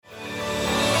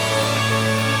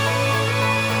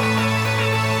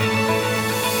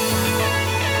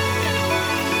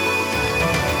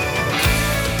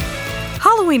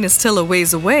Halloween is still a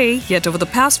ways away, yet over the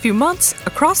past few months,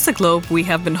 across the globe, we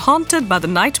have been haunted by the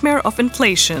nightmare of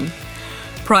inflation.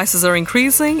 Prices are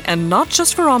increasing, and not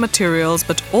just for raw materials,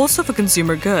 but also for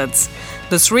consumer goods.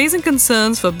 This raising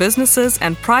concerns for businesses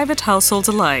and private households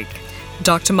alike.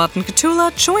 Dr. Martin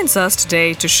Kutula joins us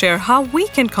today to share how we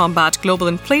can combat global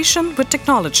inflation with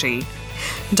technology.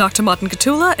 Dr. Martin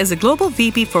Kutula is a Global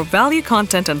VP for Value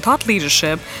Content and Thought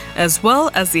Leadership, as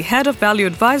well as the Head of Value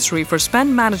Advisory for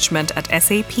Spend Management at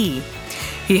SAP.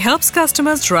 He helps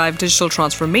customers drive digital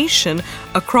transformation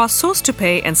across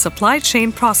source-to-pay and supply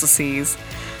chain processes.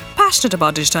 Passionate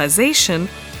about digitization,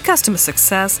 customer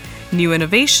success, new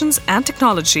innovations, and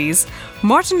technologies,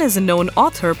 Martin is a known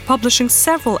author publishing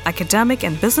several academic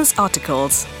and business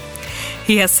articles.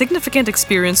 He has significant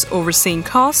experience overseeing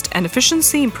cost and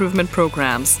efficiency improvement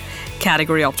programs,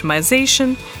 category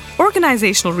optimization,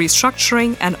 organizational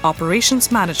restructuring, and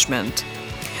operations management.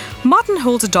 Martin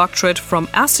holds a doctorate from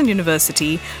Aston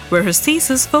University, where his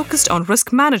thesis focused on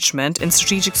risk management in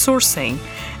strategic sourcing,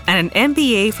 and an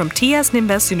MBA from TS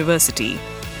Nimbus University.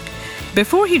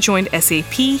 Before he joined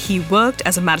SAP, he worked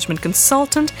as a management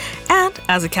consultant and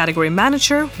as a category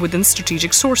manager within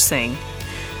strategic sourcing.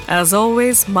 As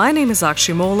always, my name is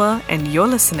Akshi Mola, and you're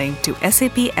listening to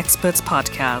SAP Experts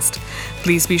Podcast.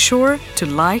 Please be sure to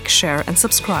like, share, and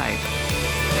subscribe.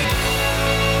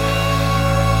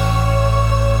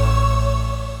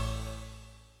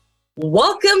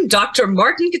 Welcome, Dr.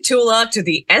 Martin Kutula, to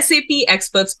the SAP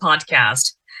Experts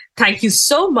Podcast. Thank you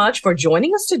so much for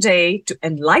joining us today to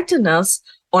enlighten us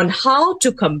on how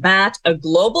to combat a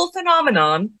global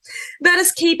phenomenon that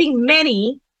is keeping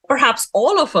many, perhaps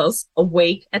all of us,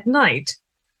 awake at night.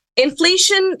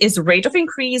 Inflation is the rate of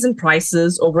increase in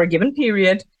prices over a given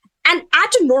period, and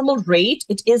at a normal rate,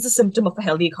 it is a symptom of a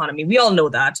healthy economy. We all know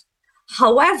that.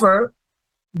 However,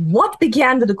 what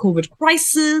began with the COVID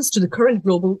crisis to the current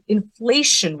global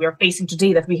inflation we are facing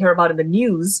today that we hear about in the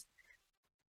news,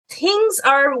 things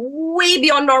are way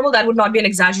beyond normal. That would not be an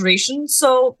exaggeration.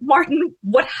 So, Martin,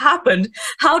 what happened?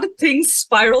 How did things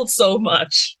spiral so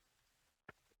much?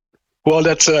 Well,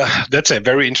 that's a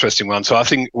very interesting one. So I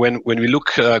think when we look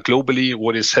globally,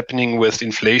 what is happening with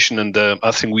inflation, and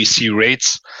I think we see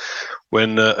rates.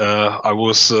 When I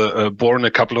was born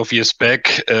a couple of years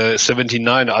back,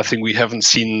 79, I think we haven't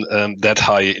seen that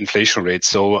high inflation rate.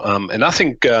 So, and I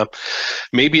think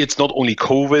maybe it's not only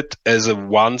COVID as a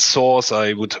one source.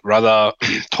 I would rather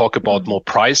talk about more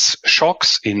price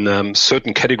shocks in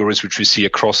certain categories, which we see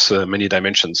across many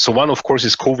dimensions. So one, of course,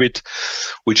 is COVID,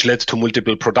 which led to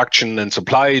multiple production and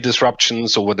supply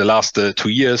disruptions over the last 2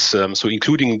 years. So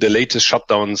including the latest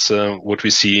shutdowns, what we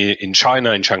see in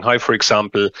China, in Shanghai, for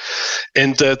example.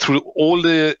 And through all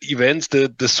the events,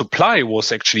 the supply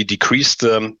was actually decreased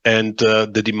and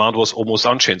the demand was almost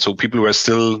unchanged. So people were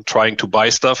still trying to buy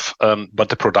stuff, but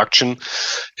the production,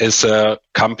 as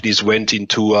companies went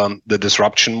into the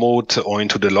disruption mode or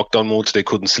into the lockdown mode, they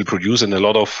couldn't still produce, and a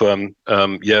lot of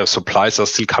supplies are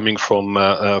still coming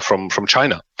from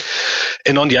China.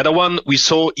 And on the other one, we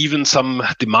saw even some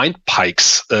demand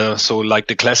pikes. So like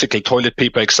the classical toilet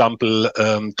paper example,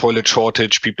 toilet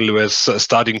shortage, people were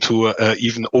starting to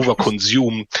even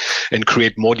overconsume and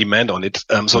create more demand on it.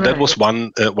 So That was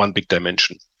one big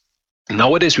dimension.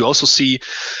 Nowadays, we also see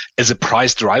as a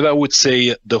price driver, I would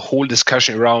say, the whole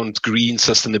discussion around green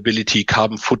sustainability,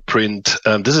 carbon footprint.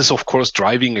 This is, of course,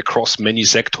 driving across many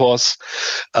sectors,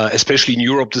 especially in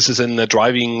Europe. This is a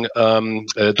driving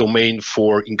domain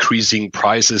for increasing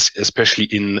prices, especially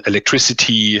in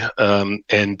electricity.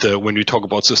 And when we talk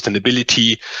about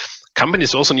sustainability,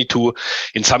 companies also need to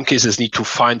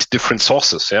find different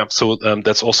sources. Yeah, so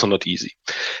that's also not easy.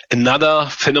 Another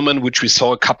phenomenon which we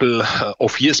saw a couple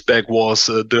of years back was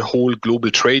the whole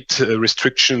global trade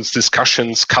restrictions,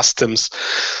 discussions, customs.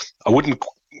 I wouldn't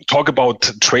talk about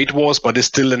trade wars, but it's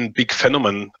still a big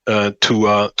phenomenon to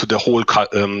the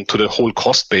whole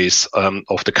cost base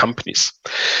of the companies.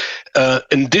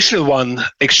 An additional one,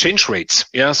 exchange rates.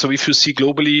 Yeah, so if you see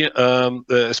globally,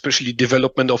 especially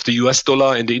development of the US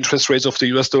dollar and the interest rates of the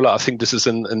US dollar, I think this is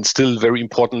an still very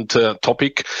important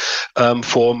topic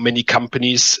for many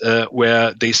companies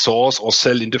where they source or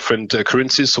sell in different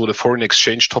currencies. So the foreign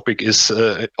exchange topic is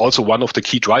also one of the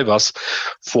key drivers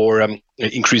for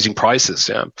increasing prices.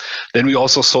 Yeah. Then we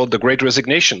also saw the Great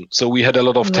Resignation. So we had a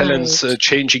lot of talents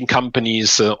changing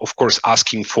companies, of course,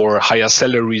 asking for higher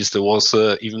salaries. There was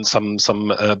even some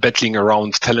battling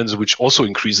around talents, which also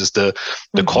increases the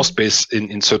cost base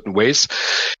in certain ways.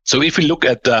 So if we look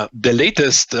at the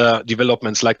latest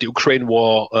developments like the Ukraine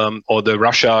war or the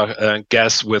Russia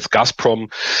gas with Gazprom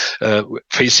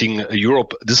facing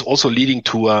Europe, this is also leading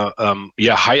to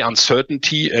high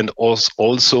uncertainty and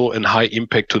also a high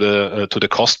impact to the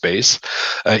cost base,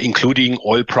 including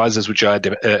oil prices, which are at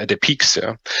the peaks.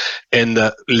 Yeah? And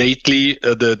lately,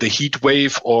 the heat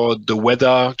wave or the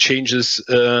weather changes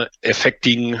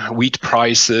affecting wheat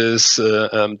prices,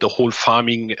 the whole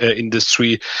farming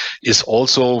industry is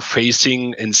also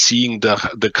facing and seeing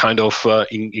the kind of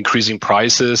increasing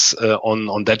prices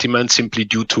on that demand simply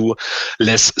due to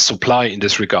less supply in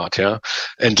this regard. Yeah.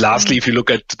 And lastly, if you look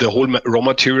at the whole raw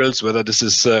materials, whether this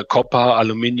is copper,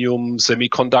 aluminium,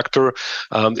 semiconductor,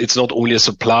 it's not only a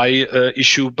supply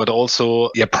issue, but also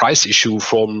a price issue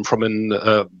from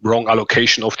a wrong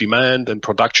allocation of demand and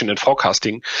production and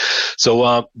forecasting.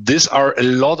 So these are a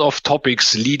lot of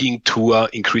topics leading to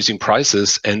increasing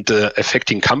prices and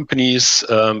affecting companies,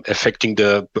 affecting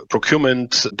the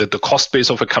procurement, the cost base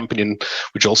of a company,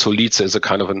 which also leads as a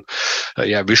kind of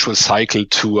a visual cycle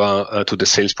to the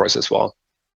sales price as well.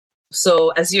 So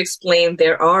as you explained,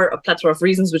 there are a plethora of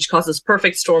reasons which cause this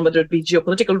perfect storm, whether it be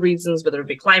geopolitical reasons, whether it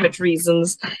be climate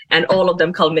reasons, and all of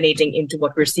them culminating into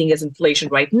what we're seeing as inflation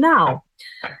right now.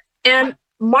 And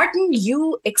Martin,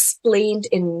 you explained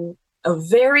in a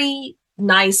very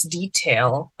nice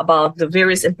detail about the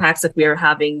various impacts that we are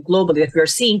having globally, that we are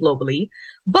seeing globally.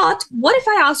 But what if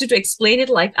I asked you to explain it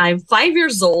like I'm 5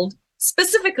 years old,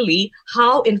 specifically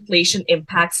how inflation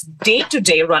impacts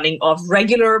day-to-day running of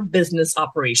regular business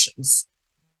operations?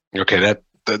 Okay,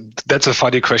 that's a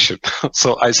funny question.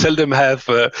 So I seldom have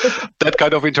that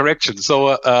kind of interaction.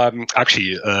 So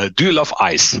actually, do you love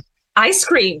ice? Ice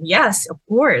cream, yes, of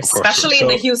course. Especially in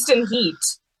the Houston heat.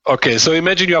 Okay, so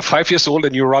imagine you are 5 years old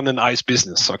and you run an ice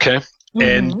business, okay?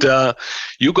 And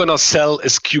you're going to sell a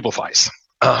cube of ice.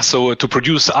 So to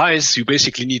produce ice, you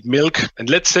basically need milk, and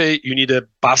let's say you need a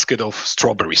basket of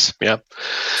strawberries. Yeah,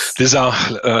 these are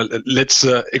let's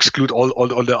exclude all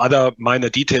the other minor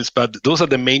details, but those are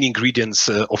the main ingredients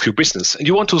of your business. And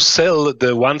you want to sell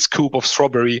the 1 scoop of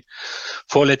strawberry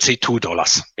for, let's say,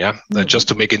 $2. Yeah, just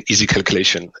to make an easy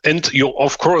calculation. And you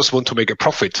of course want to make a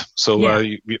profit. So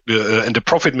and the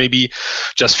profit may be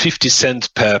just 50 cents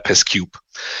per scoop.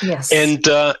 Yes. And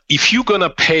if you're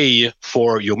gonna pay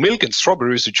for your milk and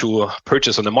strawberries that you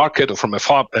purchase on the market or from a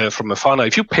farmer,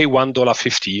 if you pay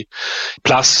 $1.50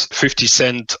 plus 50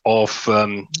 cents of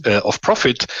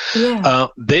profit,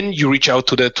 then you reach out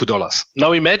to the $2.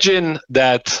 Now imagine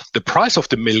that the price of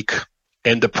the milk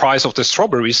and the price of the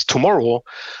strawberries tomorrow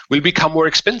will become more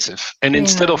expensive. And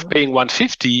instead of paying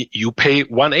 $1.50, you pay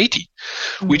 $1.80,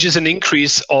 which is an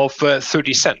increase of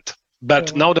 30 cents.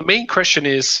 But now the main question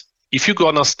is, if you're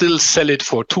gonna still sell it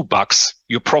for $2,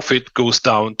 your profit goes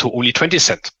down to only 20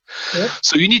 cents.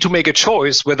 So you need to make a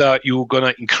choice whether you're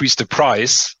gonna increase the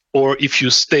price or if you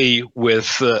stay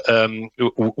with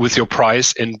your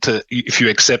price and if you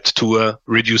accept to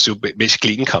reduce your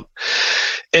basically income.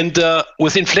 And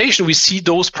with inflation, we see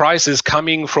those prices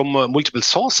coming from multiple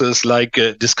sources, like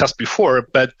discussed before,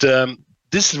 but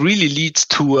this really leads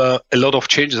to a lot of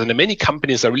changes, and many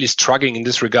companies are really struggling in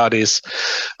this regard. Is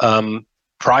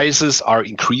prices are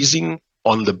increasing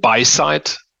on the buy side,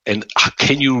 and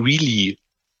can you really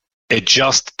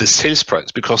adjust the sales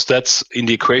price? Because that's in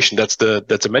the equation, that's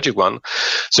a magic one.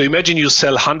 So imagine you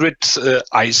sell 100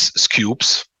 ice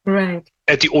cubes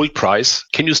at the old price.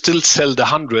 Can you still sell the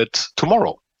 100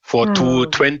 tomorrow for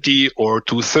 $2.20 or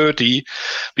 $2.30?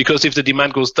 Because if the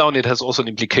demand goes down, it has also an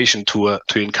implication to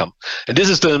income. And this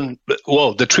is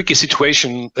the tricky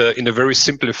situation in a very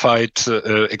simplified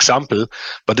example.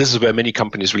 But this is where many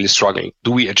companies really struggle.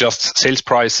 Do we adjust sales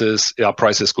prices? Are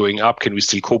prices going up? Can we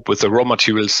still cope with the raw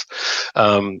materials?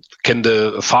 Can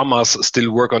the farmers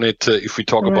still work on it if we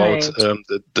talk about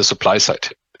the supply side?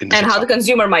 And how the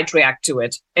consumer might react to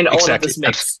it in all of this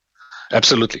mix.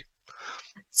 Absolutely.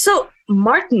 So,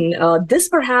 Martin, this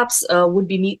perhaps would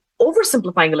be me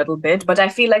oversimplifying a little bit, but I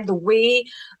feel like the way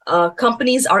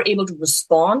companies are able to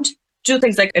respond to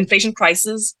things like inflation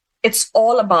crisis, it's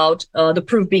all about the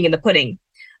proof being in the pudding.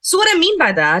 So what I mean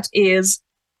by that is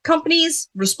companies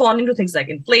responding to things like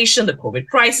inflation, the COVID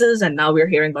crisis, and now we're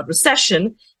hearing about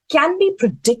recession, can be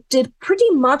predicted pretty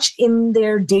much in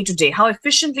their day-to-day, how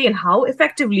efficiently and how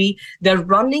effectively they're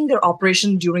running their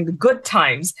operation during the good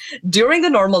times, during the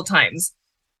normal times.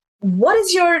 What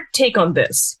is your take on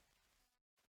this?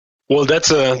 Well,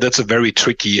 that's a very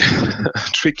tricky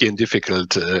and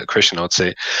difficult question, I would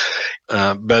say.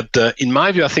 But in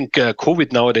my view, I think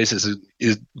COVID nowadays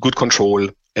is good control.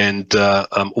 And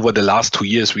over the last 2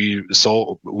 years, we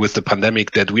saw with the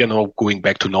pandemic that we are now going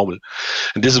back to normal.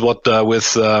 And this is what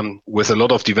with a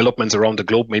lot of developments around the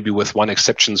globe, maybe with one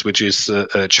exception, which is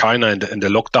China and the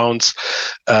lockdowns,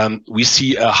 we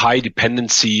see a high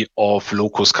dependency of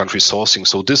low-cost country sourcing.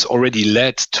 So this already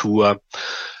led to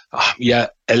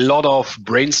a lot of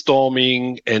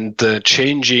brainstorming and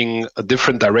changing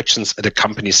different directions at the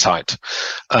company side.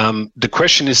 The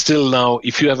question is still now,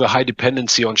 if you have a high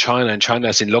dependency on China and China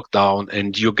is in lockdown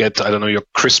and you get, your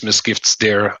Christmas gifts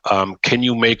there, can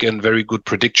you make a very good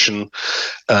prediction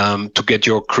to get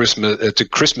your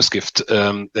Christmas gift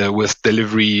with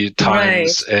delivery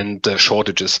times and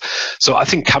shortages? So I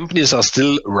think companies are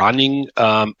still running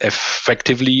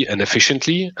effectively and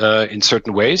efficiently in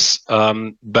certain ways.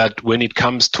 But when it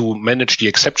comes to manage the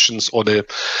exceptions or the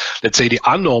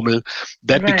abnormal,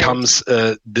 that becomes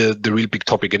the real big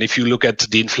topic. And if you look at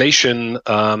the inflation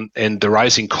and the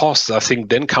rising costs, I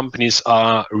think then companies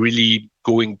are really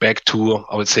going back to,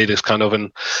 I would say, this kind of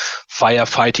an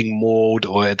firefighting mode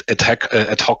or ad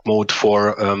hoc mode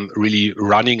for really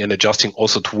running and adjusting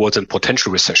also towards a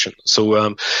potential recession.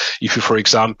 So if you, for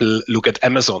example, look at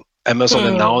Amazon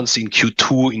announced in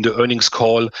Q2 in the earnings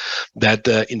call that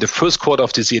in the first quarter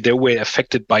of this year, they were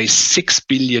affected by $6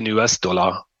 billion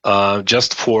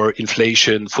just for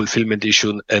inflation, fulfillment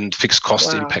issue, and fixed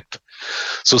cost impact.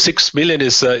 So 6 million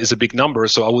is a big number.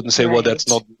 So I wouldn't say, well, that's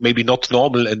maybe not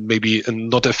normal and maybe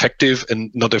not effective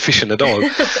and not efficient at all.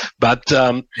 But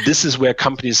this is where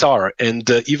companies are. And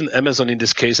even Amazon in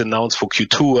this case announced for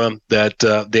Q2 that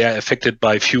they are affected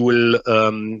by fuel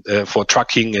for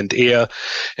trucking and air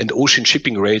and ocean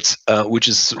shipping rates, which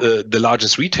is the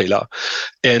largest retailer.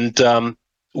 And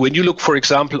when you look, for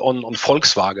example, on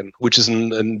Volkswagen, which is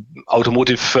an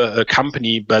automotive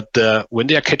company, but when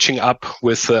they are catching up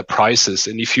with prices,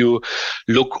 and if you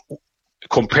look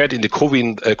compared in the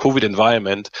COVID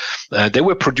environment, they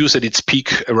were produced at its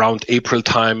peak around April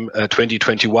time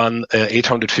 2021,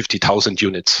 850,000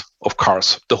 units of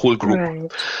cars, the whole group.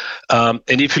 Right.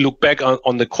 And if you look back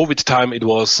on the COVID time, it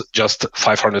was just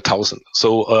 500,000.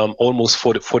 So almost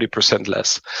 40%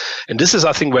 less. And this is,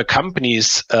 I think, where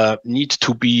companies need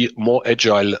to be more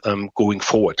agile going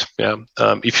forward. Yeah.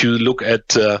 If you look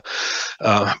at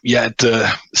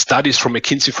studies from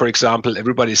McKinsey, for example,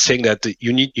 everybody is saying that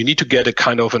you need to get a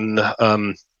kind of an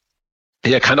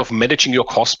kind of managing your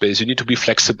cost base. You need to be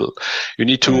flexible. You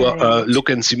need to look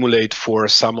and simulate for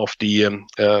some of the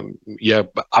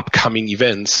upcoming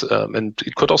events. And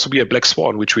it could also be a black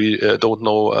swan, which we don't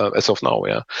know as of now.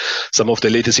 Yeah, some of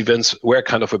the latest events were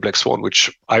kind of a black swan,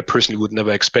 which I personally would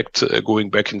never expect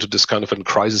going back into this kind of a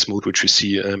crisis mood, which we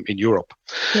see in Europe.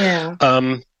 Yeah.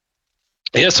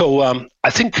 So I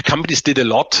think companies did a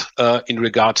lot in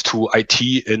regard to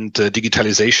IT and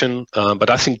digitalization, but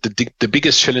I think the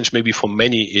biggest challenge maybe for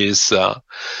many is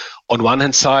on one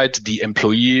hand side, the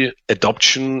employee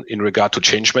adoption in regard to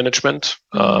change management.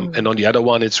 And on the other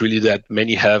one, it's really that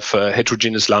many have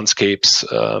heterogeneous landscapes,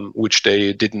 which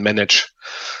they didn't manage,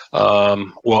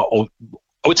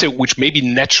 I would say, which may be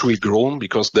naturally grown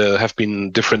because there have been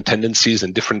different tendencies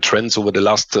and different trends over the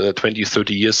last 20,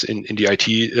 30 years in the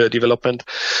IT development.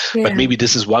 Yeah. But maybe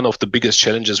this is one of the biggest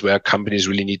challenges where companies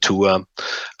really need to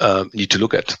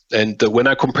look at. And when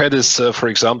I compare this, for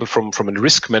example, from a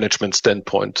risk management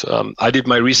standpoint, I did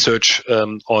my research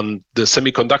on the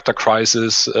semiconductor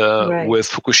crisis with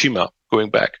Fukushima going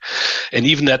back. And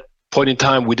even at point in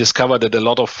time, we discovered that a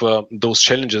lot of those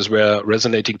challenges were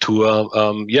resonating to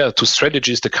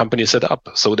strategies the company set up.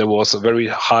 So there was a very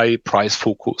high price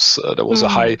focus. There was a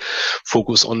high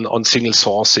focus on single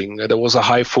sourcing. There was a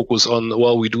high focus on,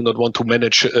 we do not want to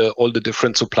manage all the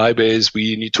different supply base.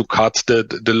 We need to cut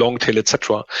the long tail,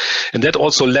 etc. And that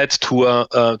also led to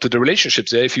the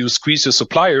relationships. If you squeeze your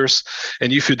suppliers,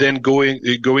 and if you then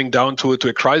going down to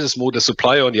a crisis mode, the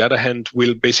supplier on the other hand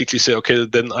will basically say, okay,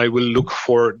 then I will look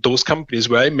for those companies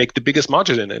where I make the biggest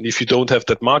margin in. And if you don't have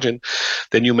that margin,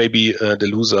 then you may be the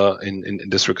loser in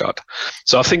this regard.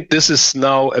 So I think this is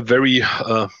now a very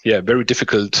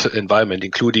difficult environment,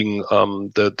 including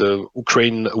the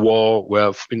Ukraine war,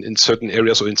 where in certain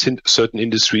areas or in certain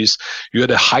industries, you had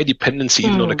a high dependency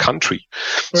even on a country.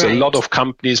 Right. So a lot of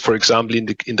companies, for example, in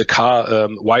the car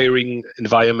wiring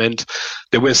environment,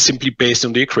 they were simply based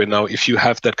on the Ukraine. Now, if you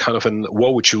have that kind of a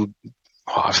war, which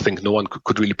I think no one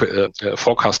could really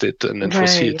forecast it and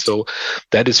foresee it. So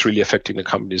that is really affecting the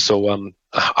company. So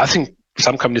I think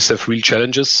some companies have real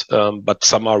challenges, but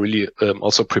some are really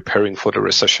also preparing for the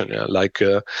recession, like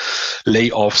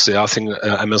layoffs. I think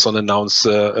Amazon announced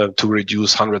to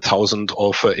reduce 100,000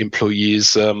 of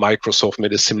employees. Microsoft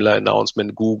made a similar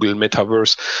announcement, Google,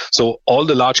 Metaverse. So all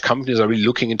the large companies are really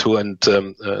looking into and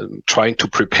trying to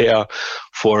prepare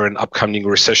for an upcoming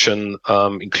recession,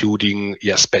 including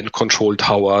spend control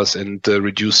towers and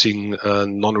reducing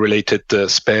non-related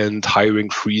spend, hiring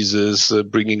freezes,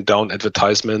 bringing down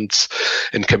advertisements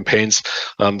and campaigns.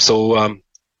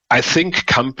 I think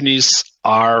companies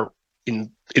are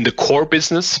in the core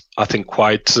business, I think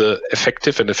quite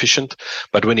effective and efficient.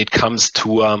 But when it comes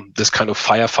to this kind of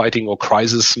firefighting or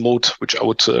crisis mode, which I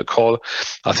would call,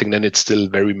 I think then it's still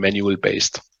very manual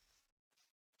based.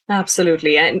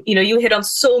 Absolutely. And, you hit on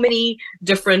so many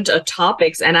different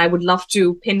topics, and I would love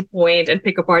to pinpoint and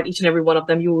pick apart each and every one of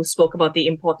them. You spoke about the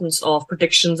importance of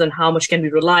predictions and how much can we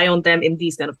rely on them in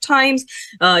these kind of times.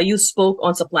 You spoke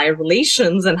on supplier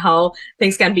relations and how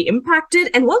things can be impacted.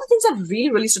 And one of the things that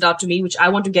really, really stood out to me, which I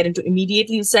want to get into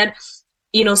immediately, you said,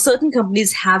 certain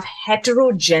companies have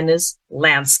heterogeneous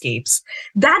landscapes.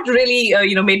 That really,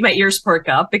 made my ears perk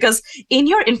up, because in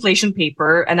your inflation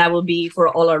paper, and I will be, for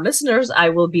all our listeners, I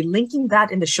will be linking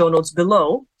that in the show notes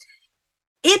below.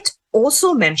 It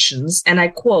also mentions, and I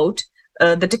quote,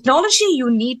 the technology you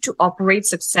need to operate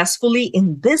successfully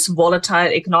in this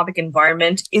volatile economic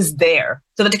environment is there.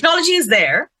 So the technology is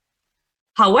there.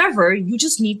 However, you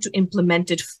just need to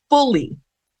implement it fully.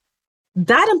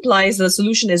 That implies the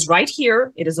solution is right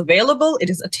here. It is available. It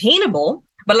is attainable.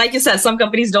 But like you said, some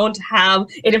companies don't have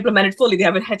it implemented fully. They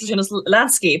have a heterogeneous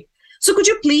landscape. So could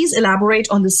you please elaborate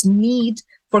on this need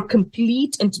for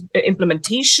complete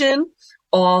implementation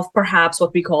of perhaps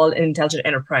what we call an intelligent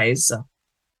enterprise?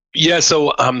 Yeah,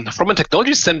 so from a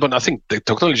technology standpoint, I think the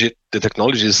technology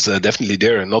is definitely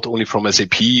there, and not only from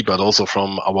SAP, but also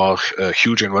from our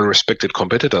huge and well-respected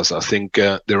competitors. I think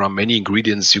there are many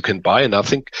ingredients you can buy, and I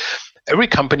think every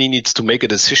company needs to make a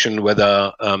decision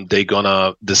whether they're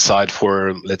gonna decide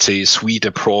for, let's say, suite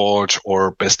approach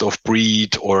or best of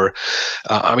breed, or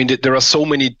there are so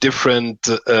many different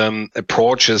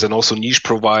approaches and also niche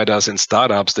providers and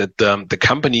startups that the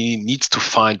company needs to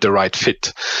find the right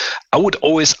fit. I would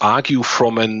always argue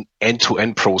from an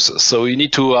end-to-end process. So you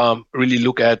need to really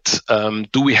look at,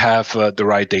 do we have the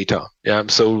right data? Yeah.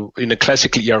 So in a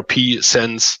classical ERP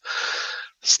sense,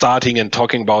 starting and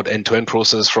talking about end-to-end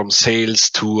process from sales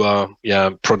to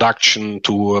production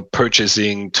to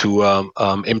purchasing to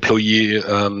employee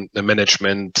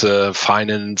management,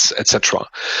 finance, etc.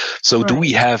 So right. Do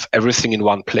we have everything in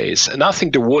one place? And I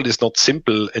think the world is not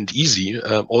simple and easy,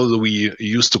 although we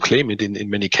used to claim it in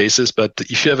many cases. But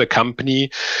if you have a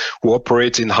company who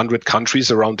operates in 100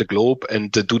 countries around the globe,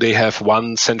 and do they have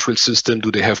one central system?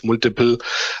 Do they have multiple?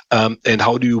 And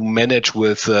how do you manage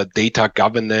with data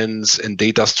governance and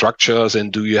data structures,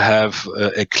 and do you have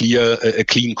a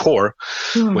clean core?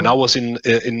 When I was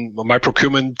in my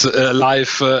procurement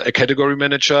life, a category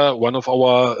manager, one of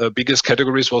our biggest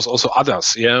categories was also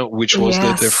others, which was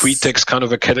the free text kind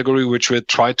of a category, which we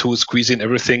tried to squeeze in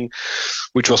everything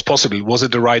which was possible. Was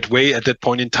it the right way at that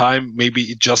point in time? Maybe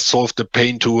it just solved the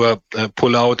pain to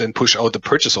pull out and push out the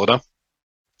purchase order.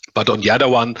 But on the other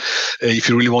one, if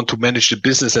you really want to manage the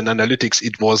business and analytics,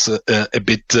 it was a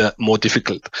bit more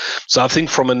difficult. So I think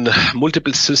from a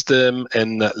multiple system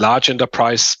and large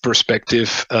enterprise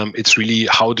perspective, it's really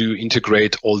how do you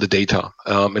integrate all the data?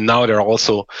 And now there are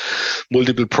also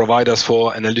multiple providers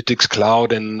for analytics,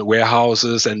 cloud and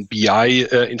warehouses and BI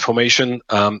information.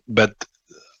 But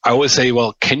I always say,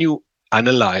 well, can you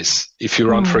analyze, if you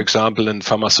run, for example, in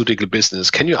pharmaceutical business,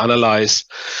 can you analyze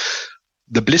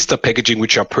the blister packaging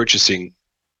which you are purchasing?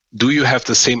 Do you have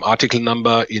the same article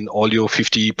number in all your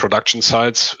 50 production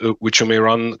sites which you may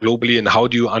run globally? And how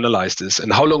do you analyze this?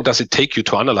 And how long does it take you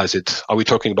to analyze it? Are we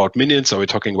talking about minutes? Are we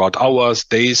talking about hours,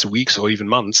 days, weeks, or even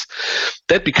months?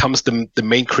 That becomes the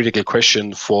main critical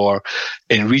question for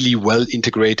a really well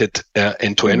integrated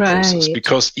end-to-end process.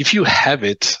 Because if you have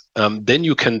it, then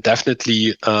you can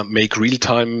definitely make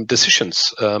real-time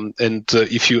decisions. And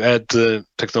if you add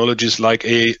technologies like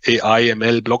AI,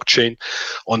 ML, blockchain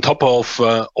on top of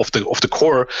the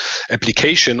core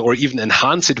application, or even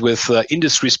enhance it with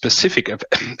industry-specific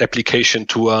application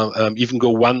to even go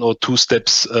one or two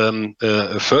steps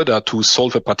further to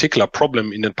solve a particular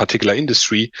problem in a particular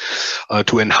industry,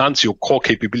 to enhance your core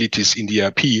capabilities in the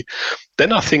ERP,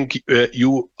 then I think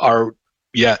you are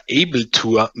able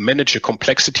to manage the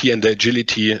complexity and the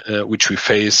agility which we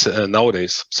face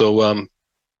nowadays. So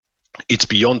it's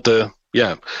beyond the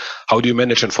how do you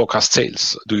manage and forecast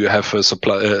sales? Do you have a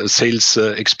sales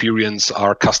experience?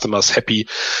 Are customers happy?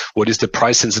 What is the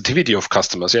price sensitivity of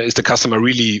customers? Is the customer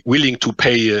really willing to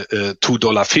pay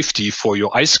 $2.50 for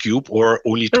your ice cube, or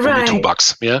only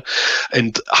 $2? Yeah,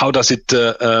 and how does it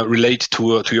relate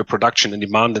to your production and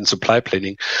demand and supply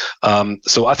planning?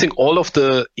 So I think all of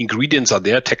the ingredients are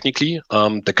there technically.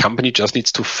 The company just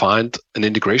needs to find an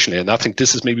integration, and I think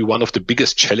this is maybe one of the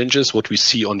biggest challenges what we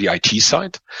see on the IT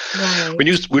side. When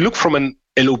we look from an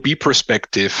LOB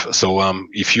perspective, so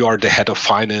if you are the head of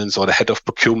finance or the head of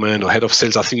procurement or head of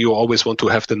sales, I think you always want to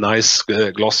have the nice,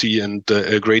 glossy and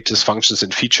greatest functions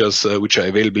and features which are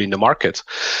available in the market,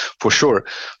 for sure.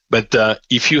 But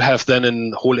if you have then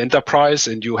a whole enterprise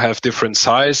and you have different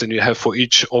size and you have for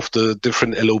each of the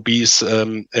different LOBs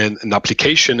an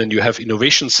application, and you have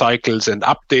innovation cycles and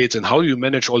updates, and how you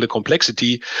manage all the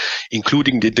complexity,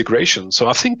 including the integration. So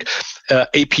I think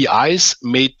APIs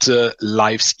made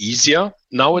lives easier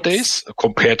nowadays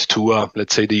compared to,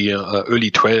 let's say, the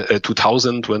early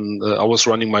 2000 when I was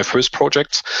running my first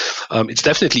projects. It's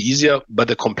definitely easier, but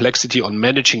the complexity on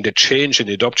managing the change and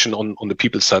the adoption on the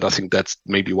people side, I think that's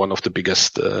maybe one of the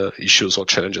biggest issues or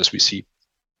challenges we see.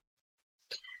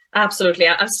 Absolutely.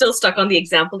 I'm still stuck on the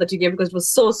example that you gave because it was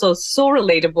so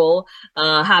relatable,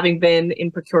 having been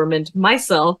in procurement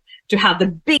myself, to have the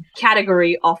big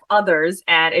category of others,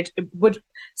 and it would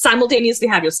simultaneously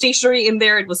have your stationery in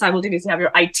there. It will simultaneously have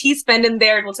your IT spend in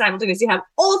there. It will simultaneously have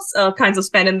all kinds of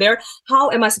spend in there. How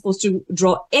am I supposed to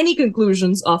draw any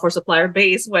conclusions of our supplier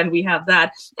base when we have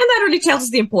that? And that really tells us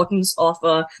the importance of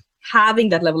having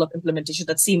that level of implementation,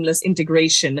 that seamless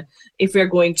integration, if we're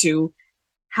going to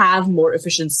have more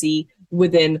efficiency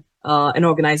within an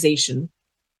organization.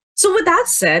 So with that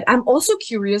said, I'm also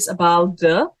curious about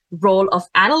the role of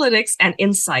analytics and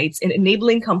insights in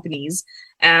enabling companies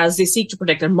as they seek to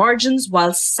protect their margins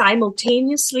while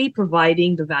simultaneously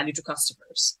providing the value to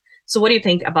customers. So what do you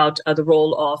think about the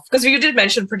role of, because you did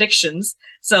mention predictions,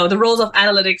 so the roles of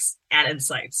analytics and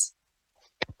insights?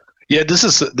 Yeah, this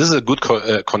is a good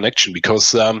connection,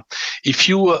 because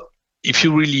if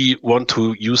you really want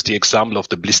to use the example of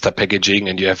the blister packaging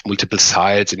and you have multiple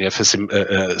sites and you have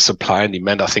a supply and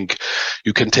demand, I think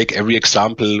you can take every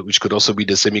example, which could also be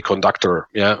the semiconductor,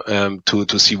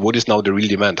 to see what is now the real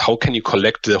demand. How can you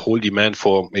collect the whole demand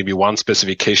for maybe one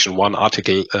specification, one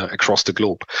article across the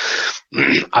globe?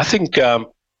 I think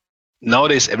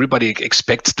nowadays everybody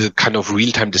expects the kind of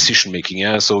real-time decision making.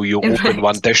 Yeah, so you open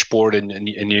one dashboard and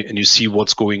you see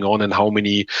what's going on and how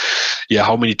many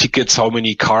tickets, how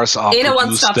many cars are in a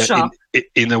one-stop shop.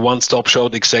 In a one-stop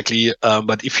shop, exactly.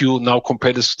 But if you now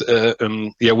compare this,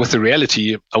 with the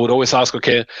reality, I would always ask,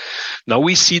 okay, now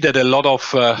we see that a lot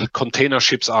of container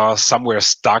ships are somewhere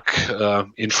stuck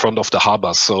in front of the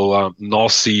harbor. So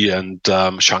North Sea and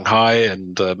Shanghai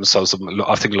and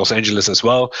I think Los Angeles as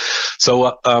well.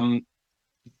 So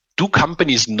do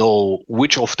companies know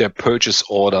which of their purchase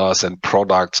orders and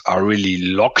products are really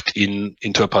locked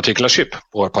into a particular ship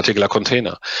or a particular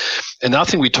container? And I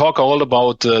think we talk all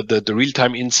about the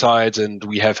real-time insights, and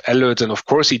we have alerts, and of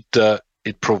course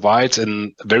it provides a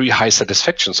very high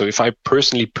satisfaction. So if I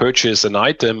personally purchase an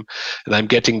item and I'm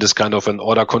getting this kind of an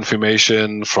order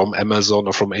confirmation from Amazon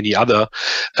or from any other,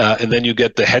 and then you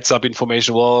get the heads up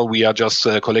information, well, we are just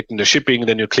collecting the shipping,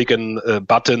 then you click a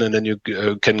button and then you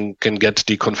can get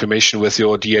the confirmation with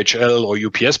your DHL or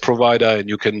UPS provider, and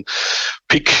you can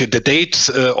pick the date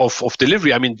of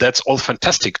delivery. I mean, that's all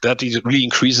fantastic. That really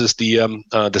increases the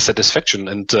satisfaction.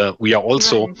 And we are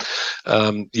also,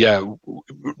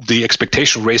 the expectation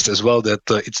raised as well that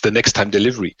it's the next time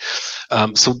delivery.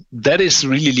 So that is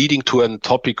really leading to a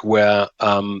topic where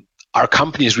are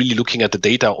companies really looking at the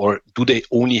data, or do they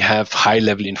only have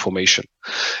high-level information?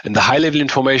 And the high-level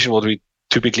information, what we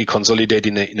typically consolidate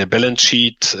in a balance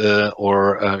sheet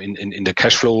or in the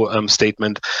cash flow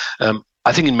statement,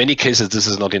 I think in many cases this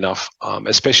is not enough,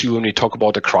 especially when we talk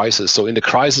about a crisis. So in the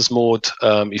crisis mode,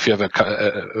 if you have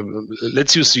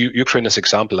let's use Ukraine as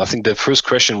example. I think the first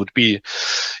question would be,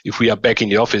 if we are back in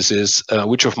the office, is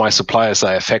which of my suppliers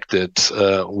are affected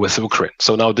with Ukraine?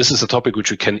 So now this is a topic which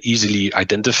we can easily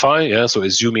identify. Yeah, so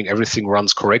assuming everything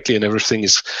runs correctly and everything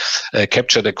is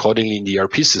captured accordingly in the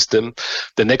ERP system,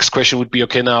 the next question would be,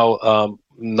 okay,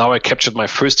 now I captured my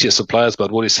first-tier suppliers,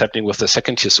 but what is happening with the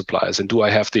second-tier suppliers? And do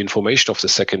I have the information of the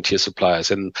second-tier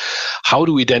suppliers? And how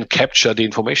do we then capture the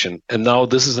information? And now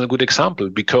this is a good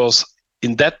example, because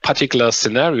in that particular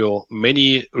scenario,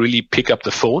 many really pick up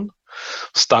the phone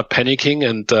start panicking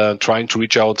and trying to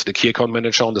reach out to the key account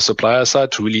manager on the supplier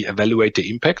side to really evaluate the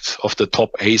impact of the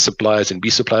top A suppliers and B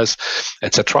suppliers,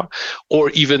 etc. Or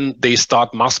even they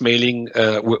start mass mailing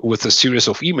with a series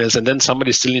of emails, and then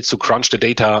somebody still needs to crunch the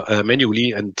data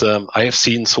manually. And I have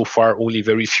seen so far only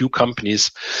very few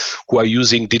companies who are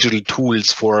using digital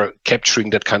tools for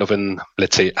capturing that kind of an,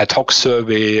 let's say, ad hoc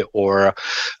survey, or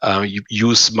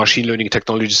use machine learning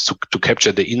technologies to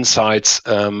capture the insights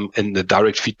and the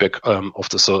direct feedback of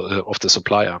the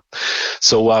supplier.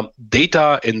 So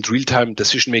data and real-time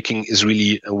decision making is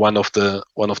really one of the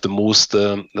most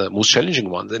challenging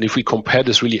ones. And if we compare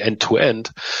this really end to end,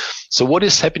 so what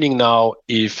is happening now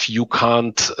if you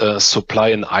can't supply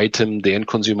an item the end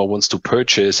consumer wants to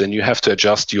purchase, and you have to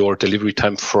adjust your delivery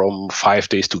time from 5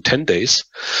 days to 10 days,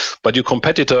 but your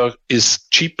competitor is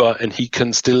cheaper and he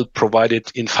can still provide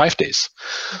it in 5 days.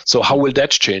 So how will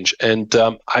that change? And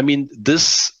I mean,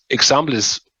 this example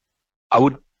is, I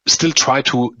would still try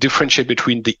to differentiate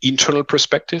between the internal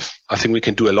perspective. I think we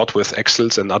can do a lot with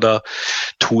Excels and other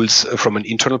tools from an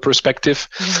internal perspective,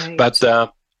 right. But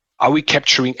are we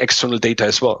capturing external data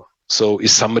as well? So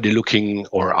is somebody looking,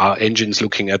 or are engines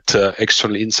looking at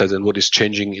external insights and what is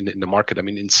changing in the market? I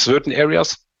mean, in certain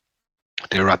areas,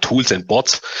 there are tools and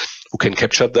bots who can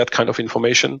capture that kind of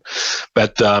information.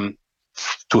 But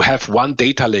to have one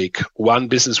data lake, one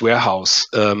business warehouse,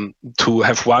 to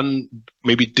have one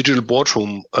maybe digital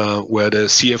boardroom where the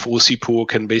CFO, CPO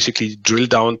can basically drill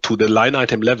down to the line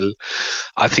item level,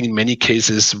 I think in many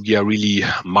cases we are really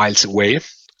miles away.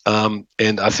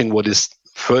 And I think what is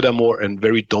furthermore and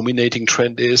very dominating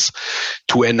trend is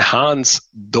to enhance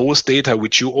those data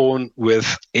which you own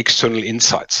with external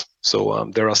insights. So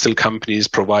there are still companies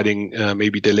providing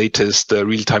maybe the latest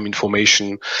real-time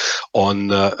information on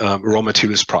raw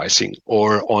materials pricing,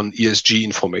 or on ESG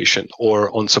information,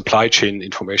 or on supply chain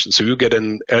information. So you get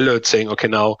an alert saying, okay,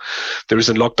 now there is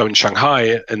a lockdown in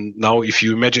Shanghai, and now if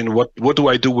you imagine what do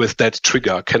I do with that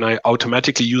trigger? Can I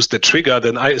automatically use the trigger?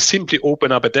 Then I simply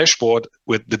open up a dashboard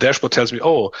with the dashboard tells me,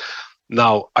 oh,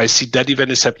 now I see that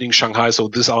event is happening in Shanghai, so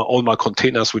these are all my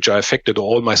containers which are affected, or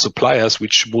all my suppliers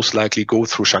which most likely go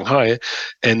through Shanghai.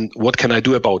 And what can I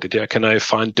do about it? Yeah, can I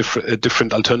find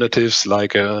different alternatives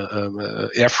like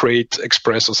air freight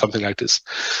express or something like this?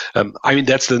 I mean,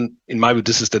 that's in my view,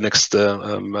 this is the next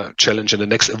challenge and the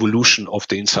next evolution of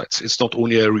the insights. It's not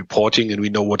only a reporting and we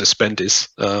know what a spend is,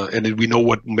 and we know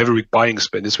what maverick buying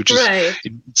spend is, which right. is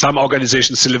in some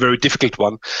organizations still a very difficult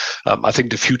one. I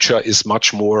think the future is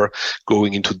much more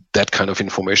going into that kind of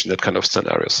information, that kind of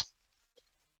scenarios.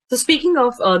 So speaking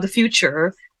of the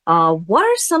future, what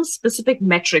are some specific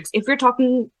metrics, if you're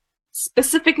talking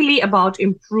specifically about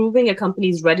improving a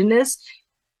company's readiness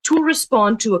to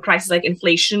respond to a crisis like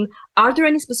inflation, are there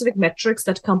any specific metrics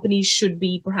that companies should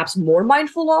be perhaps more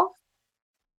mindful of?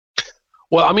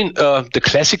 Well, I mean, the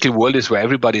classical world is where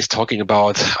everybody is talking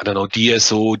about, I don't know,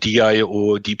 DSO,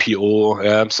 DIO,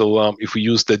 DPO. So if we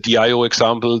use the DIO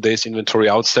example, days inventory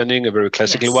outstanding, a very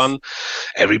classical yes. one.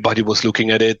 Everybody was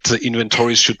looking at it.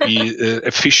 Inventories should be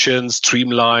efficient,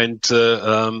 streamlined,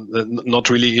 not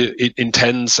really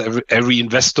intense. Every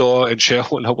investor and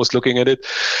shareholder was looking at it.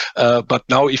 But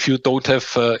now if you don't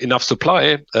have enough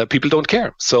supply, people don't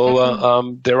care.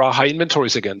 So there are high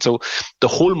inventories again. So the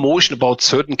whole motion about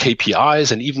certain KPIs,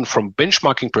 and even from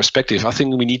benchmarking perspective, I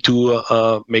think we need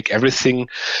to make everything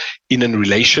in a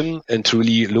relation and to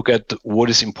really look at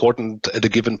what is important at a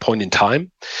given point in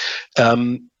time.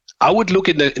 I would look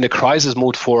in a crisis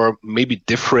mode for maybe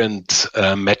different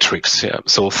metrics. Yeah.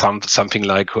 So something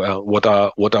like what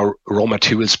are raw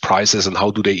materials prices and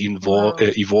how do they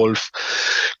evolve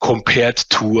compared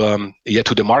to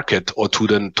the market or to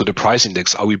the price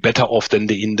index? Are we better off than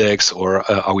the index, or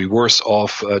are we worse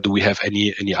off? Do we have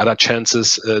any other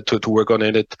chances to work on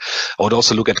it? I would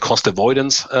also look at cost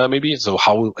avoidance maybe. So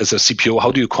how, as a CPO, how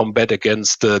do you combat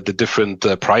against the different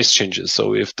price changes?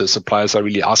 So if the suppliers are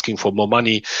really asking for more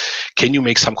money, can you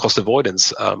make some cost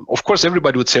avoidance? Of course,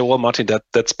 everybody would say, well, Martin,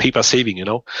 that's paper saving, you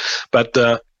know, but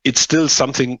it's still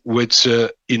something which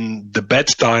in the bad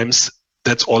times,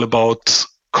 that's all about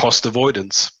cost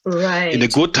avoidance. Right. In the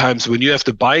good times, when you have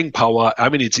the buying power, I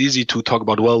mean, it's easy to talk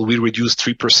about, well, we reduced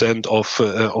 3%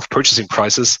 of purchasing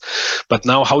prices, but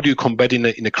now how do you combat in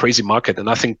a crazy market? And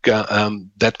I think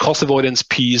that cost avoidance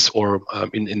piece, or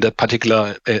in that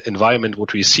particular environment,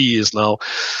 what we see is now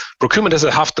procurement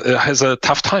has a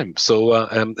tough time. So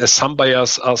as some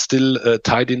buyers are still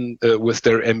tied in with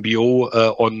their MBO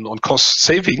on cost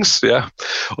savings,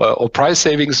 or price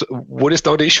savings, what is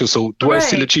now the issue? So do I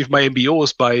still achieve my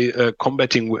MBOs, by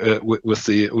combating with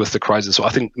the crisis. So I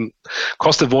think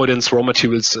cost avoidance, raw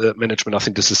materials management, I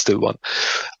think this is still one.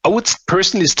 I would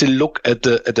personally still look at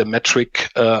the metric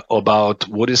about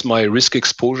what is my risk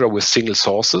exposure with single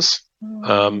sources.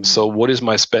 So what is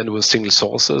my spend with single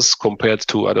sources compared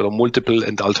to, I don't know, multiple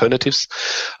and alternatives?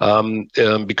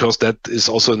 Because that is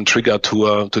also a trigger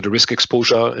to the risk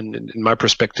exposure in my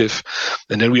perspective.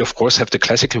 And then we of course have the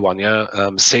classical one,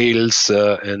 sales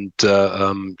and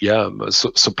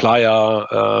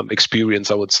supplier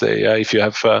experience, I would say. If you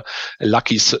have a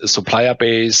lucky supplier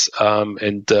base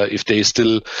and if they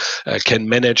still can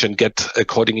manage and get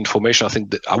according information, I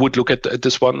think that I would look at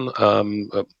this one.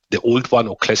 The old one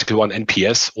or classical one,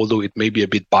 NPS, although it may be a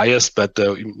bit biased, but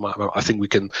I think we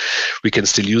can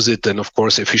still use it. And of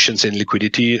course, efficiency and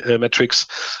liquidity metrics.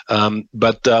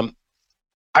 But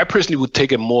I personally would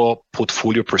take a more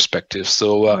portfolio perspective.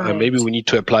 So maybe we need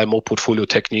to apply more portfolio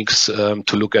techniques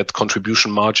to look at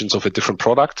contribution margins of a different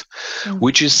product,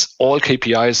 which is all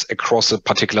KPIs across a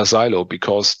particular silo,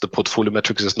 because the portfolio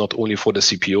metrics is not only for the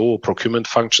CPO or procurement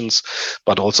functions,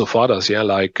 but also for others,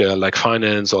 like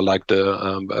finance or like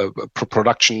the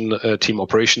production team,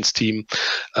 operations team.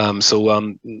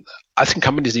 I think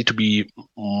companies need to be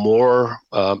more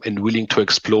and willing to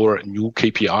explore new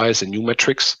KPIs and new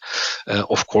metrics.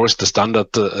 Of course, the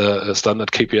standard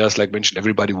KPIs, like mentioned,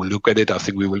 everybody will look at it. I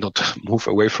think we will not move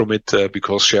away from it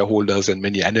because shareholders and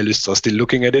many analysts are still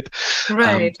looking at it.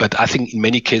 Right. But I think in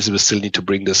many cases we still need to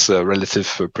bring this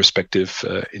relative perspective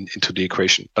into the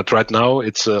equation. But right now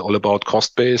it's all about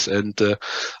cost base, and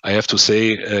I have to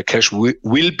say cash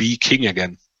will be king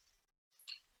again.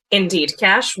 Indeed,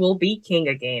 cash will be king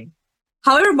again.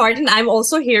 However, Martin, I'm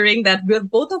also hearing that with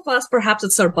both of us, perhaps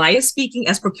it's our bias speaking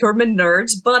as procurement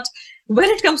nerds, but when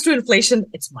it comes to inflation,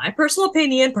 it's my personal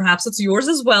opinion, perhaps it's yours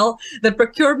as well, that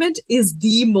procurement is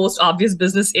the most obvious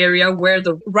business area where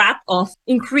the wrath of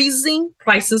increasing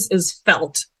prices is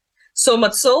felt. So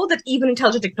much so that even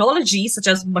intelligent technology, such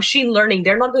as machine learning,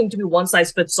 they're not going to be one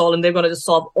size fits all and they're going to just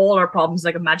solve all our problems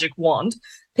like a magic wand.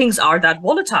 Things are that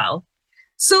volatile.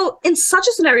 So in such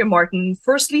a scenario, Martin,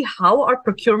 firstly, how are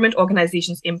procurement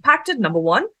organizations impacted, number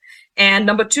one? And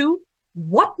number two,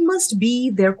 what must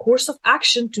be their course of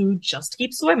action to just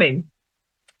keep swimming?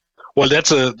 Well,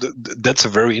 that's a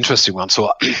very interesting one.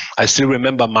 So I still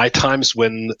remember my times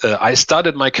when I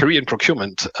started my career in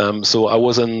procurement. So I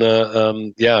was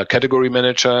a category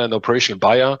manager and operational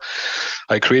buyer.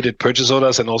 I created purchase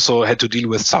orders and also had to deal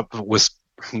with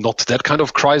not that kind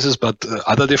of crisis, but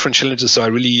other different challenges. So I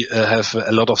really have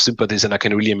a lot of sympathies, and I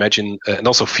can really imagine and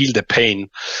also feel the pain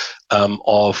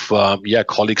of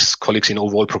colleagues in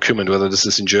overall procurement, whether this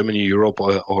is in Germany, Europe,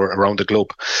 or around the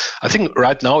globe. I think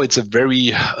right now it's a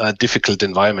very difficult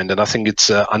environment, and I think it's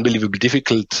unbelievably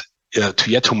difficult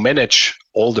to manage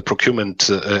all the procurement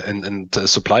and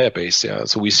supplier base.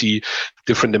 So we see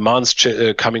different demands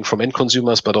coming from end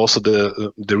consumers, but also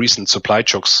the recent supply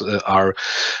shocks are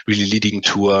really leading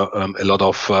to a lot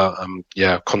of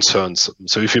concerns.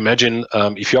 So if you imagine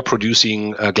if you're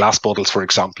producing glass bottles, for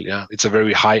example, it's a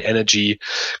very high energy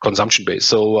consumption base.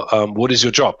 So what is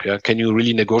your job? Can you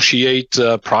really negotiate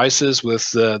prices with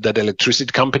that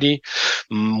electricity company?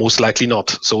 Most likely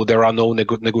not. So there are no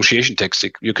negotiation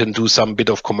tactics. You can do some bit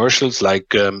of commercials like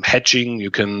hedging.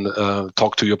 You can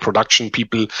talk to your production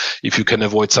people if you can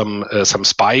avoid some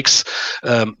spikes,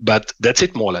 but that's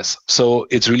it more or less. So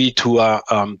it's really to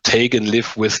take and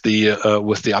live with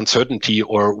the uncertainty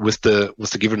or with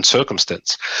the given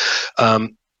circumstance.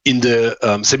 In the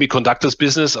semiconductors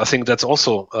business, I think that's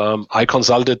also, I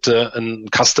consulted a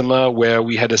customer where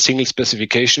we had a single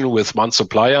specification with one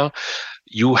supplier.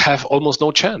 You have almost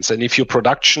no chance. And if your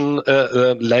production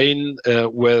lane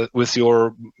with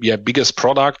your biggest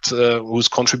product who's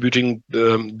contributing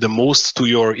the most to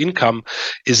your income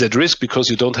is at risk because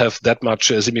you don't have that much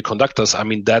semiconductors, I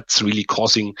mean, that's really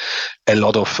causing a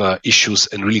lot of issues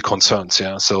and really concerns.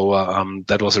 So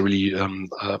that was a really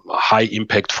high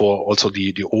impact for also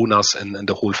the owners and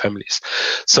the whole families.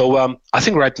 So I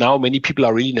think right now many people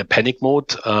are really in a panic mode,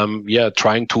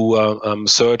 trying to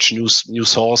search new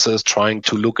sources, trying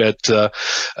to look at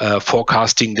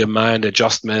forecasting demand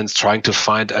adjustments, trying to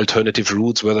find alternative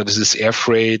routes, whether this is air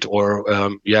freight or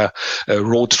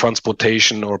road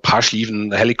transportation or partially even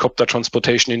helicopter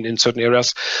transportation in certain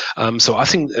areas. So I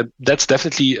think that's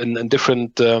definitely a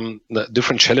different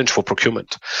challenge for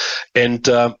procurement. And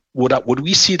what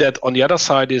we see that on the other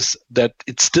side is that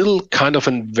it's still kind of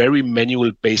a very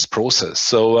manual based process.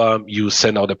 So you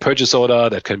send out a purchase order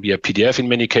that can be a PDF in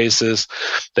many cases.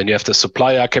 Then you have the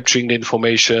supplier capturing the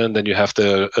information. Then you have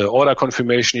the order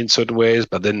confirmation in certain ways.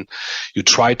 But then you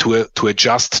try to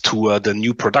adjust to the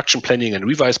new production planning and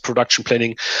revised production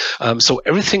planning. So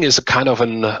everything is a kind of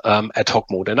an ad hoc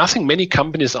mode. And I think many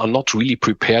companies are not really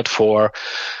prepared for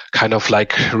kind of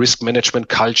like risk management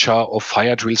culture or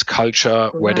fire drills culture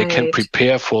where they can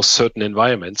prepare for certain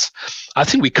environments. I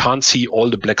think we can't see all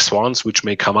the black swans which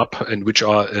may come up and which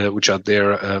are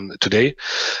there today,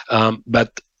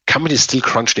 but companies still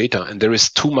crunch data, and there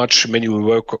is too much manual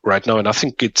work right now. And I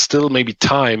think it's still maybe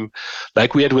time,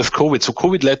 like we had with COVID. So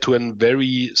COVID led to a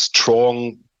very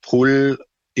strong pull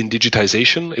in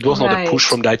digitization. It was not a push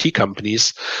from the IT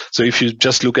companies. So if you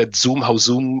just look at Zoom, how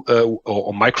Zoom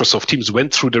or Microsoft Teams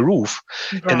went through the roof,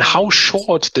 and how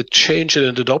short the change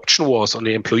and adoption was on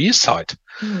the employee side,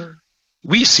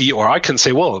 we see, or I can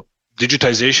say, well,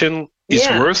 digitization is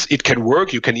it can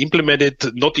work. You can implement it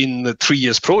not in a 3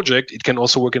 years project. It can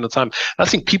also work in a time. I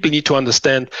think people need to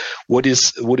understand what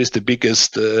is the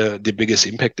biggest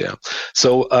impact there.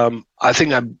 So I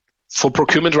think for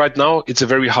procurement right now, it's a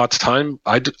very hard time.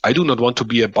 I do not want to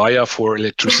be a buyer for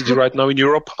electricity right now in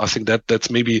Europe. I think that's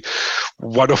maybe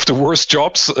one of the worst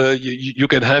jobs you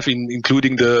can have,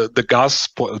 including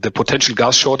the potential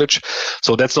gas shortage.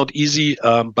 So that's not easy,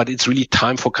 but it's really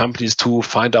time for companies to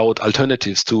find out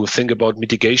alternatives, to think about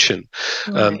mitigation,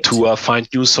 to find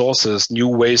new sources, new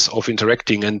ways of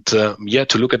interacting, and to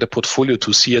look at the portfolio,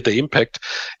 to see at the impact,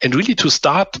 and really to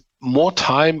start more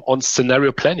time on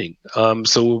scenario planning.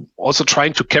 So also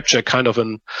trying to capture kind of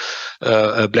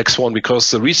a black swan, because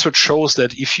the research shows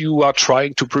that if you are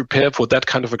trying to prepare for that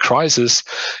kind of a crisis,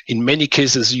 in many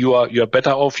cases you are better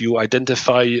off. You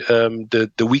identify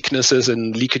the weaknesses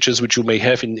and leakages which you may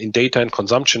have in data and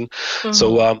consumption.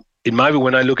 So in my view,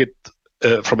 when I look at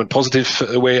from a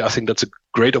positive way, I think that's a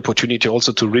great opportunity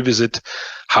also to revisit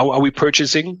how are we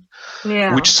purchasing,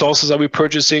 which sources are we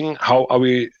purchasing, how are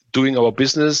we doing our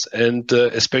business, and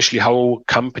especially how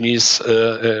companies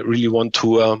really want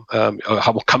to,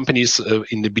 how companies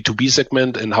in the B2B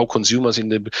segment and how consumers in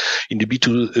the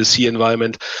B2C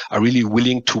environment are really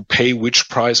willing to pay which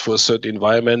price for a certain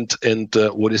environment, and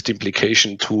what is the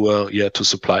implication to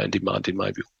supply and demand, in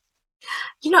my view.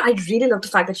 You know, I really love the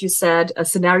fact that you said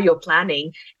scenario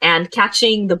planning and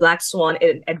catching the black swan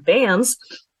in advance,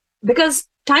 because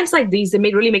times like these, they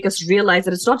may really make us realize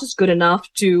that it's not just good enough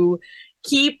to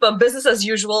keep business as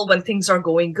usual when things are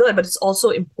going good, but it's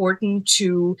also important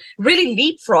to really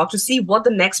leapfrog to see what the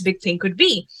next big thing could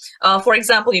be. For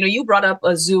example, you brought up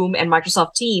Zoom and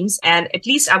Microsoft Teams, and at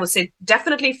least I would say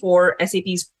definitely for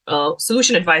SAP's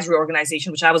solution advisory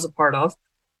organization, which I was a part of,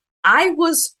 I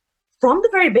was from the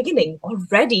very beginning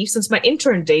already, since my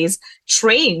intern days,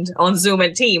 trained on Zoom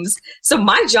and Teams. So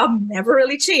my job never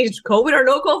really changed. COVID or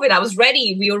no COVID, I was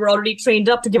ready. We were already trained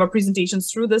up to give our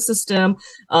presentations through the system.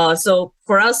 So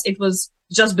for us, it was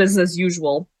just business as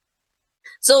usual.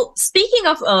 So speaking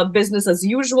of business as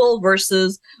usual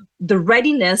versus the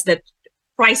readiness that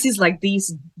crises like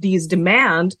these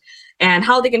demand, and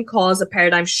how they can cause a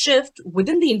paradigm shift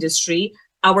within the industry,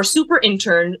 our super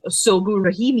intern, Sobhu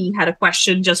Rahimi, had a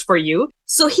question just for you.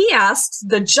 So he asks,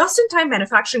 the just-in-time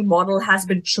manufacturing model has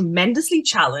been tremendously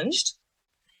challenged.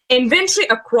 Inventory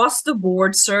across the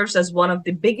board serves as one of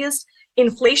the biggest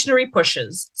inflationary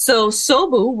pushes. So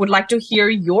Sobhu would like to hear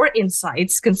your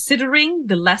insights, considering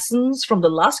the lessons from the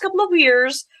last couple of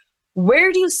years.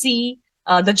 Where do you see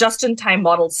the just-in-time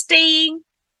model staying?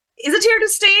 Is it here to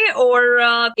stay,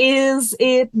 or is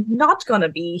it not going to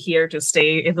be here to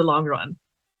stay in the long run?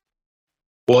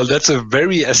 Well, that's a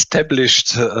very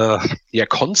established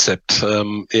concept,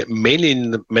 mainly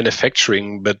in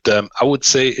manufacturing. But I would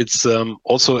say it's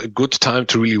also a good time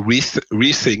to really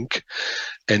rethink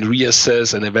and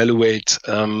reassess and evaluate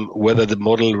whether the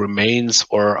model remains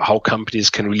or how companies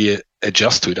can really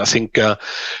adjust to it. I think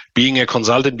being a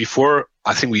consultant before,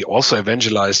 I think we also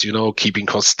evangelized, keeping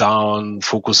costs down,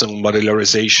 focus on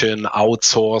modularization,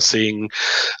 outsourcing,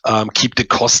 keep the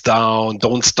cost down,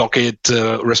 don't stock it,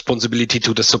 responsibility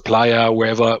to the supplier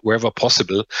wherever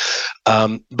possible.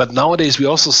 But nowadays we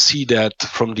also see that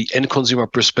from the end consumer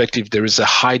perspective, there is a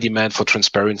high demand for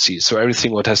transparency. So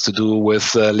everything what has to do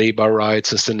with labor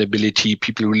rights, sustainability,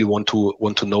 people really want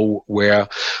to know where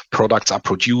products are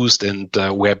produced and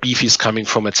where beef is coming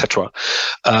from, etc.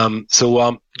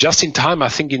 So just in time, I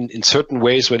think in certain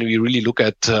ways, when we really look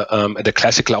at the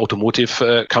classical automotive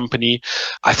company,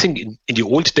 I think in the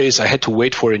old days, I had to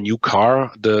wait for a new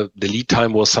car. The lead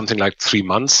time was something like 3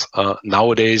 months.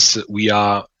 Nowadays, we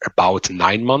are about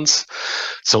 9 months.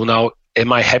 So now,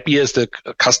 am I happy as the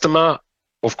customer?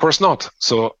 Of course not.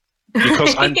 So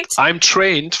because I'm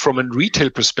trained from a retail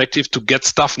perspective to get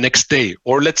stuff next day,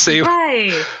 or let's say,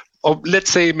 or let's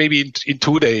say maybe in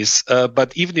 2 days.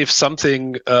 But even if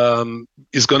something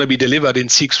is going to be delivered in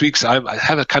 6 weeks, I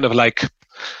have a kind of like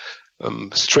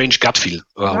strange gut feel.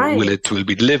 Will it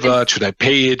be delivered? Should I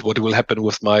pay it? What will happen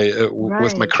with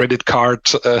my credit card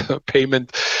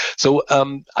payment? So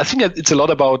I think it's a lot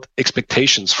about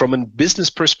expectations. From a business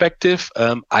perspective,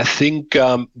 I think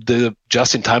the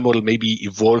just-in-time model maybe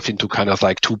evolve into kind of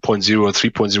like 2.0,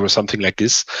 3.0, something like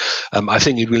this. I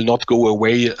think it will not go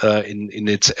away in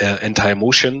its entire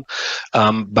motion.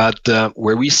 But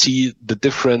where we see the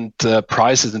different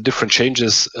prices and different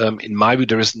changes, in my view,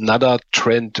 there is another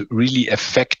trend really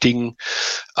affecting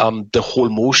the whole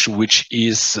motion, which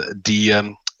is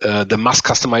the mass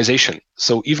customization.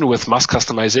 So even with mass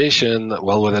customization,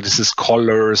 well, whether this is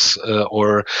collars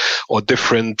or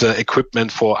different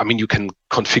equipment for, I mean, you can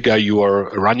configure your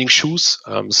running shoes.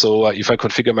 So if I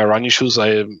configure my running shoes,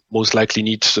 I most likely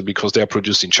need, because they are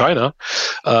produced in China,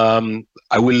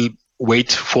 I will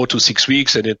wait 4 to 6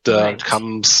 weeks, and it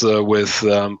comes with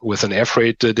an air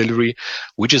freight delivery,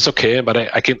 which is okay. But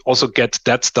I can also get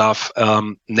that stuff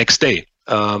next day.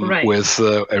 With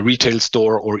a retail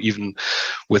store or even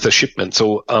with a shipment.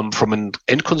 So from an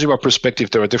end consumer perspective,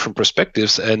 there are different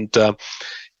perspectives, and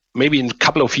maybe in a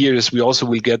couple of years we also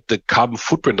will get the carbon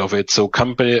footprint of it. So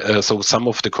so some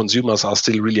of the consumers are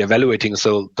still really evaluating.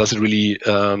 So does it really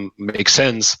make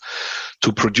sense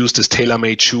to produce this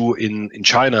tailor-made shoe in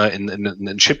China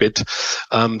and ship it?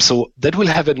 So that will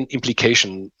have an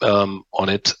implication on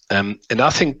it. And I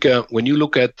think when you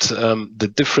look at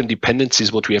the different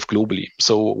dependencies what we have globally,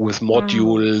 so with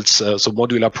modules, so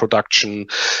modular production,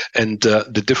 and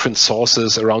the different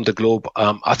sources around the globe,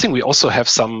 I think we also have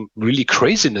some really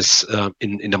craziness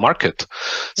in the market.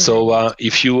 So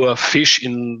if you fish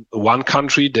in one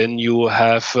country, then you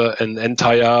have an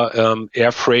entire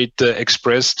air freight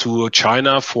express to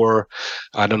China for,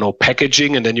 I don't know,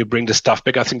 packaging, and then you bring the stuff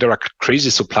back. I think there are crazy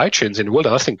supply chains in the world.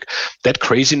 I think that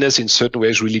craziness in certain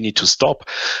ways really need to stop.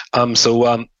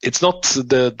 So it's not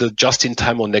the just in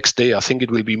time or next day. I think it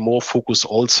will be more focused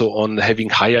also on having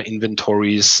higher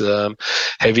inventories,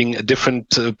 having a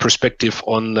different perspective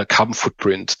on the carbon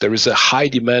footprint. There is a high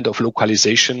demand of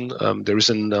localization. There is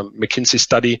a McKinsey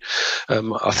study,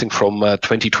 I think from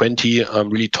 2020,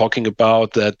 really talking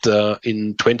about that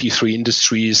in 23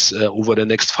 industries over the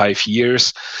next 5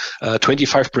 years,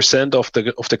 25% of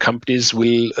the companies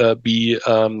will be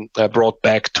brought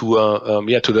back to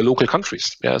the local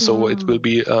countries. So it will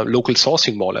be local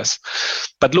sourcing more or less.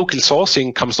 But local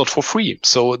sourcing comes not for free.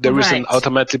 So there is an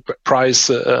automatic price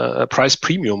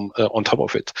premium on top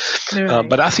of it.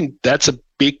 But I think that's a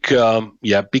big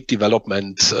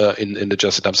development in the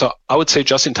just-in-time. So I would say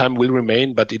just-in-time will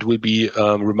remain, but it will be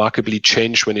remarkably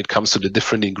changed when it comes to the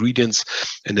different ingredients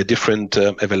and the different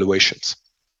evaluations.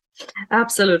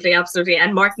 Absolutely.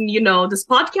 And Martin, this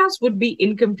podcast would be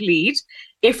incomplete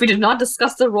if we did not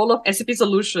discuss the role of SAP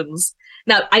Solutions.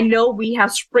 Now, I know we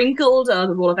have sprinkled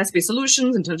the role of SAP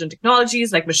Solutions, intelligent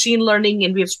technologies like machine learning,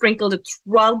 and we have sprinkled it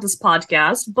throughout this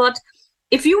podcast. But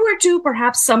if you were to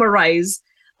perhaps summarize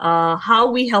how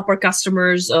we help our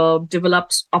customers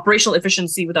develop operational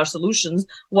efficiency with our solutions,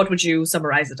 what would you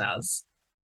summarize it as?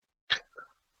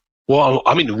 Well,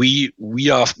 I mean, we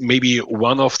are maybe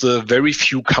one of the very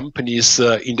few companies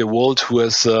in the world who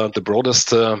has the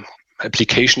broadest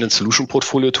application and solution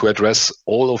portfolio to address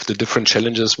all of the different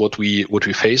challenges what we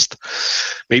faced.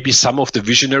 Maybe some of the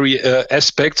visionary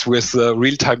aspects with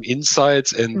real-time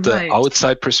insights and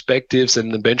outside perspectives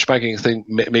and the benchmarking thing.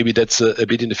 Maybe that's a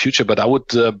bit in the future, but I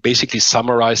would basically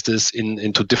summarize this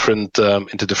into different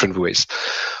ways.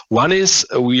 One is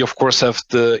we of course have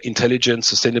the intelligent,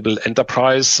 sustainable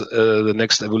enterprise, the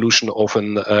next evolution of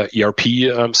an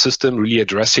ERP system, really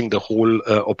addressing the whole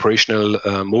operational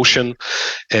motion.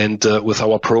 And with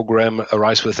our program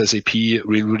Arise with SAP,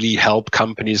 we really help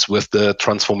companies with the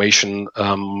transformation,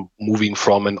 moving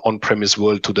from an on-premise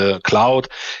world to the cloud,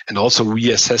 and also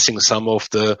reassessing some of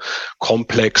the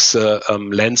complex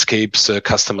landscapes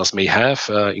customers may have,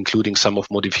 including some of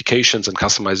modifications and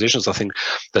customizations. I think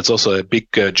that's also a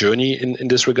big journey in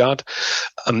this regard.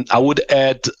 I would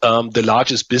add the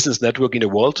largest business network in the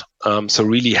world. So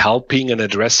really helping and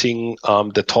addressing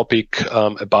the topic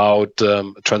about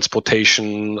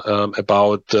transportation,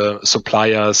 about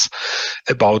suppliers,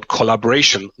 about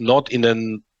collaboration, not in a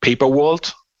paper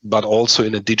world, but also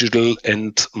in a digital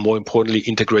and, more importantly,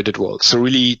 integrated world. So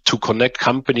really to connect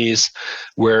companies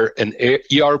where an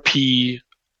ERP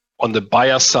on the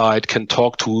buyer side can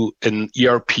talk to an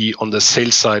ERP on the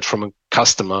sales side from a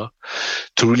customer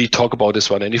to really talk about this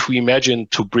one. And if we imagine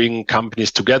to bring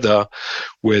companies together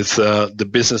with the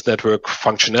business network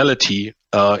functionality,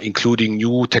 including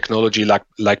new technology like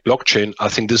blockchain, I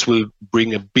think this will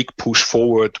bring a big push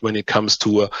forward when it comes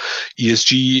to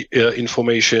ESG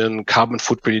information, carbon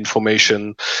footprint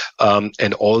information,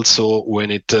 and also when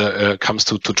it comes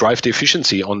to drive the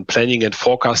efficiency on planning and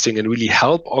forecasting and really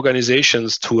help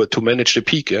organizations to manage the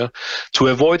peak, to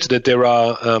avoid that there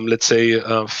are, let's say,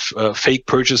 fake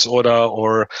purchase order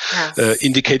or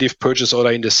indicative purchase order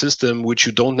in the system, which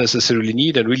you don't necessarily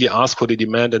need, and really ask for the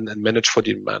demand and manage for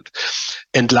the demand.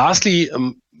 And lastly,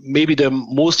 maybe the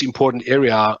most important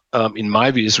area in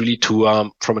my view is really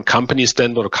to, from a company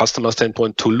standpoint or customer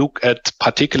standpoint, to look at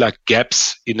particular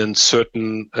gaps in a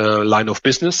certain line of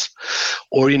business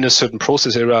or in a certain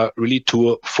process area, really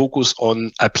to focus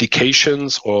on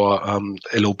applications or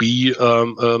LOB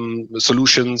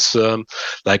solutions,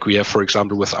 like we have, for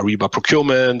example, with Ariba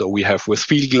Procurement, or we have with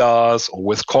Fieldglass, or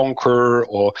with Concur,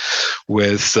 or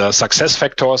with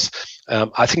SuccessFactors.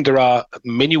 I think there are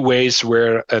many ways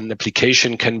where an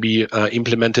application can be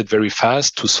implemented very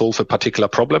fast to solve a particular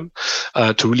problem,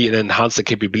 to really enhance the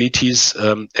capabilities,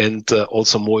 and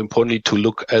also more importantly, to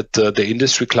look at the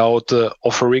industry cloud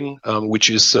offering, which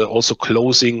is also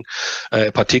closing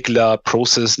a particular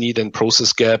process need and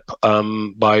process gap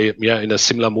by, in a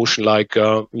similar motion like,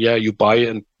 you buy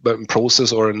and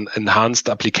process or an enhanced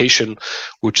application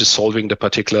which is solving the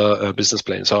particular business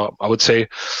plane. So I would say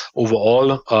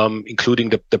overall, including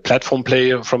the platform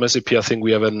play from SAP, I think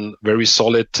we have a very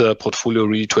solid portfolio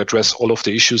really to address all of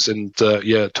the issues and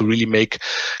to really make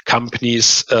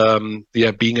companies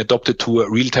being adopted to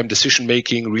real-time decision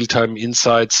making, real-time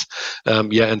insights,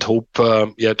 and hope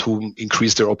to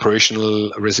increase their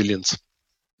operational resilience.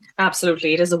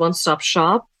 Absolutely. It is a one-stop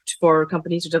shop for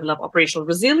companies to develop operational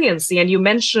resiliency. And you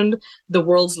mentioned the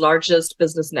world's largest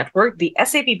business network, the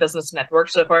SAP Business Network.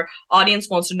 So if our audience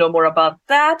wants to know more about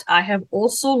that, I have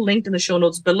also linked in the show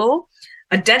notes below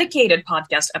a dedicated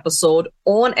podcast episode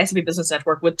on SAP Business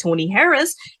Network with Tony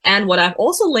Harris. And what I've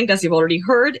also linked, as you've already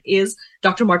heard, is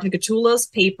Dr. Martin Kotula's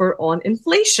paper on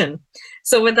inflation.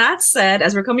 So with that said,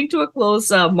 as we're coming to a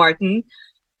close, Martin,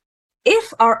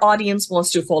 if our audience wants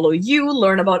to follow you,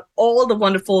 learn about all the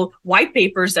wonderful white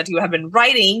papers that you have been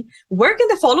writing, where can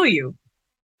they follow you?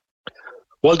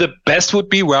 Well, the best would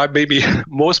be where I maybe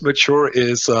most mature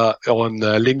is on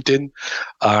LinkedIn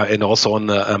and also on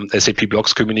the SAP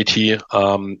Blogs community.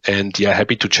 And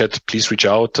happy to chat. Please reach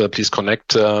out. Please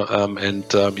connect. And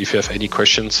if you have any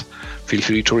questions, feel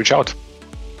free to reach out.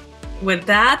 With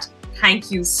that, thank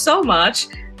you so much,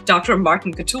 Dr.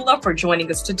 Martin Kotula, for joining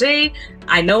us today.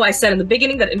 I know I said in the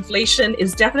beginning that inflation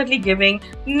is definitely giving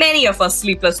many of us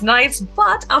sleepless nights,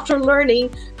 but after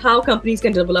learning how companies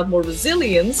can develop more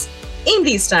resilience in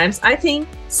these times, I think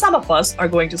some of us are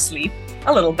going to sleep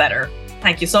a little better.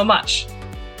 Thank you so much.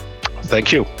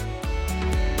 Thank you.